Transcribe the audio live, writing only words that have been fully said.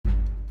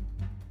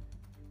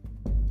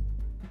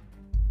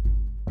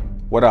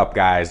What up,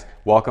 guys?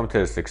 Welcome to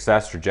the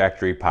Success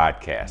Trajectory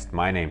Podcast.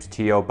 My name's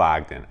T.O.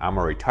 Bogdan. I'm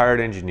a retired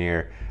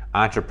engineer,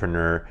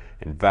 entrepreneur,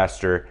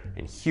 investor,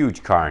 and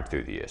huge car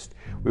enthusiast.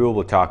 We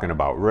will be talking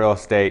about real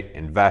estate,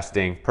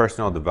 investing,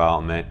 personal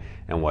development,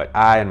 and what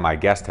I and my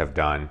guests have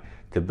done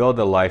to build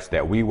the life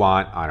that we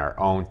want on our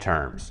own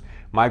terms.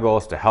 My goal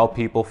is to help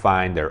people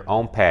find their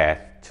own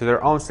path to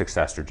their own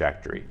success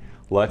trajectory.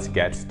 Let's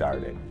get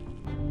started.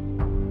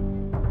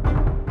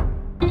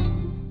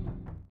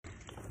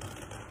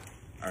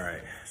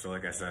 So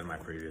like I said in my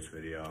previous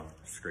video,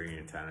 screening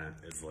a tenant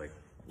is like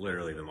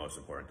literally the most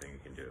important thing you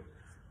can do,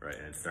 right?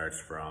 And it starts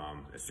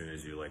from as soon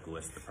as you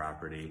list the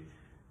property,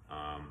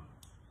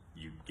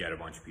 you get a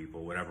bunch of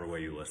people, whatever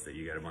way you list it,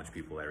 you get a bunch of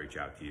people that reach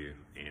out to you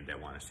and that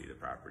want to see the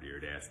property or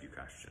to ask you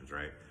questions,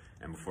 right?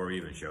 And before we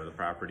even show the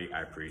property,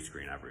 I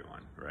pre-screen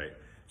everyone, right?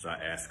 So I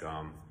ask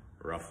them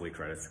roughly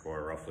credit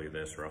score, roughly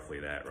this, roughly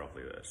that,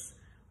 roughly this.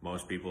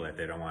 Most people that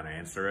they don't want to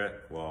answer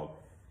it,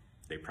 well,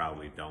 they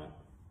probably don't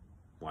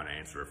want to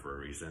answer it for a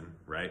reason,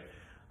 right?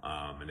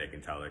 And they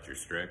can tell that you're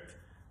strict,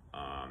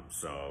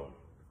 so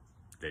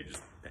they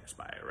just pass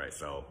by it, right?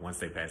 So once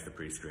they pass the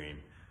pre-screen,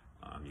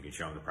 you can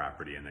show them the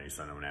property and then you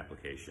send them an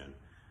application.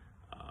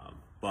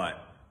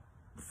 But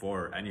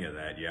before any of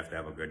that, you have to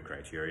have a good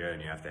criteria,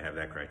 and you have to have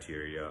that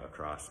criteria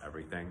across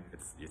everything.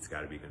 It's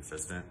got to be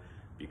consistent,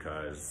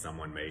 because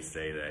someone may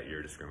say that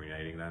you're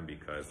discriminating them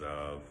because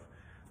of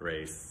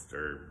race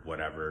or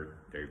whatever,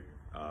 their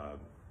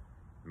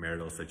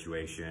marital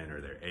situation or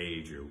their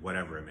age or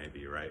whatever it may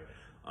be, right?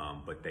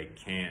 But they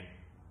can't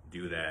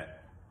do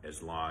that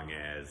as long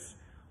as,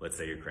 let's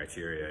say your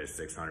criteria is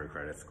 600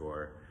 credit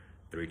score,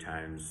 3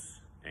 times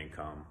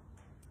income,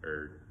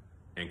 or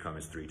income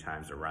is 3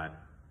 times the rent,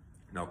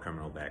 no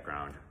criminal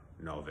background,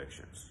 no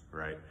evictions,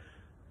 right?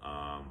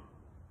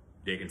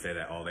 They can say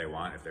that all they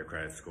want if their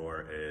credit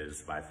score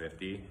is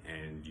 550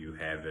 and you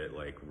have it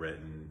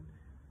written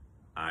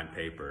on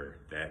paper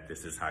that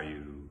this is how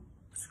you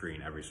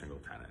screen every single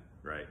tenant,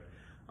 right?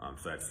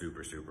 So that's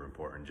super, super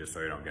important, just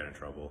so you don't get in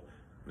trouble.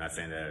 I'm not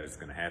saying that it's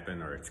gonna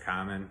happen or it's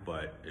common,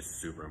 but it's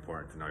super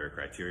important to know your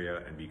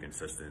criteria and be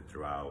consistent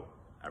throughout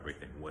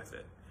everything with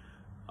it.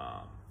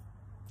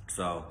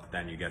 So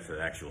then you get to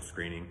the actual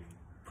screening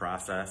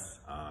process.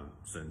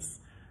 Since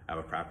I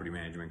have a property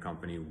management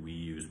company, we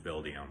use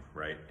Buildium,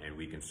 right? And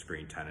we can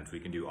screen tenants. We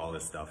can do all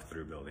this stuff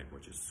through Buildium,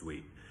 which is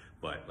sweet.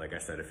 But like I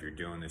said, if you're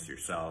doing this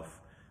yourself,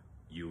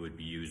 you would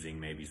be using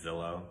maybe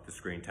Zillow to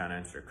screen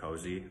tenants, or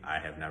Cozy. I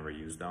have never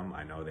used them.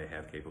 I know they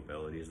have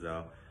capabilities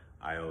though.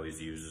 I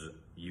always used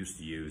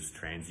to use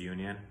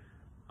TransUnion.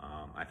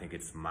 I think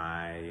it's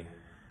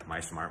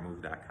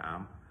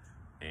mysmartmove.com,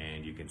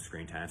 and you can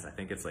screen tenants. I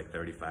think it's like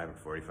 35 or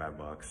 45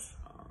 bucks.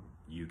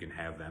 You can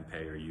have them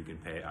pay, or you can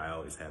pay. I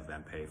always have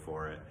them pay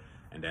for it,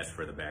 and that's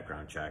for the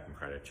background check and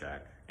credit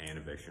check and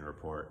eviction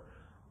report.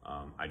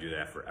 I do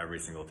that for every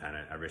single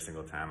tenant. Every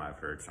single time I've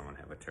heard someone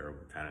have a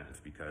terrible tenant, it's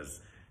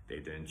because they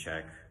didn't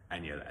check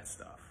any of that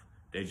stuff.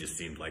 They just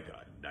seemed like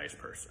a nice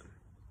person.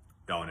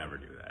 Don't ever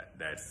do that.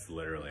 That's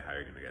literally how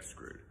you're gonna get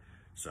screwed.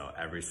 So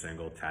every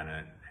single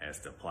tenant has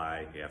to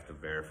apply. You have to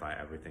verify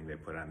everything they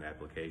put on the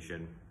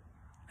application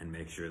and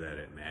make sure that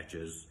it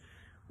matches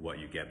what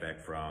you get back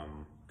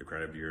from the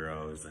credit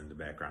bureaus and the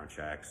background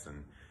checks.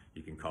 And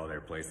you can call their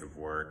place of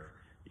work.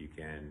 You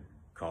can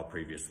call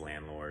previous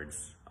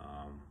landlords.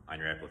 On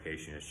your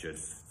application, it should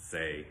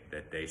say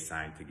that they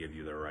signed to give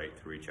you the right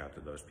to reach out to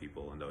those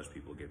people, and those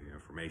people give you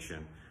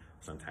information.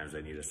 Sometimes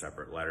they need a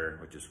separate letter,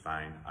 which is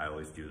fine. I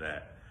always do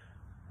that.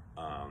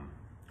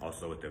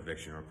 Also with the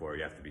eviction report,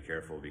 you have to be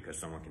careful, because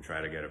someone can try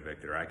to get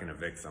evicted, or I can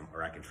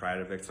try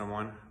to evict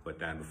someone, but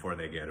then before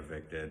they get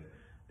evicted,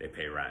 they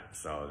pay rent.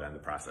 So then the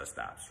process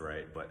stops,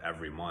 right? But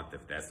every month,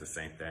 if that's the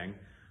same thing,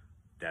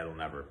 that'll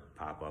never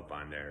pop up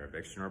on their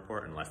eviction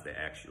report unless they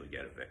actually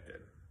get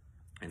evicted.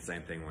 And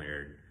same thing when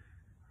you're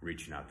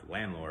reaching out to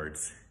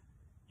landlords,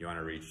 you want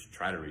to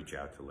try to reach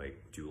out to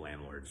 2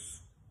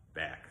 landlords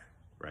back,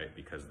 right?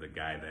 Because the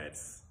guy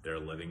they're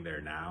living there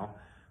now,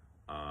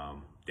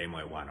 they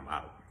might want them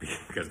out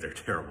because they're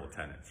terrible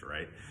tenants,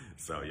 right?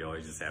 So you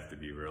always just have to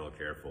be real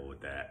careful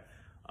with that,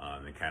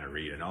 and kind of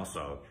read. And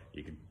also,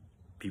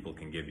 people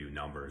can give you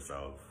numbers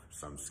of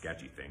some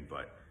sketchy thing,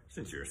 but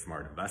since you're a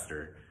smart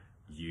investor,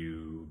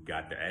 you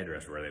got the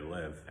address where they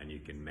live, and you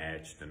can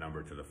match the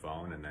number to the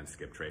phone and then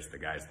skip trace the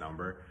guy's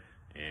number.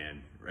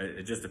 And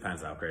it just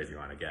depends how crazy you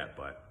want to get,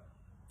 but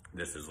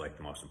this is the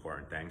most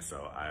important thing.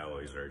 So I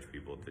always urge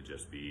people to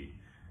just be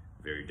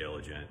very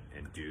diligent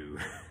and do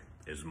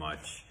as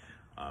much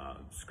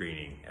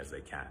screening as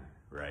they can,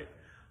 right?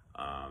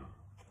 I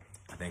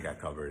think I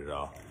covered it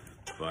all.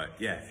 But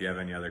yeah, if you have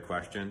any other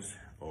questions,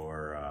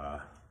 or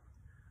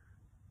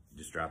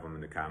just drop them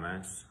in the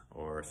comments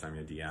or send me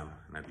a DM,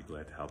 and I'd be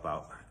glad to help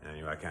out in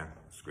any way I can.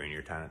 Screen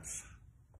your tenants.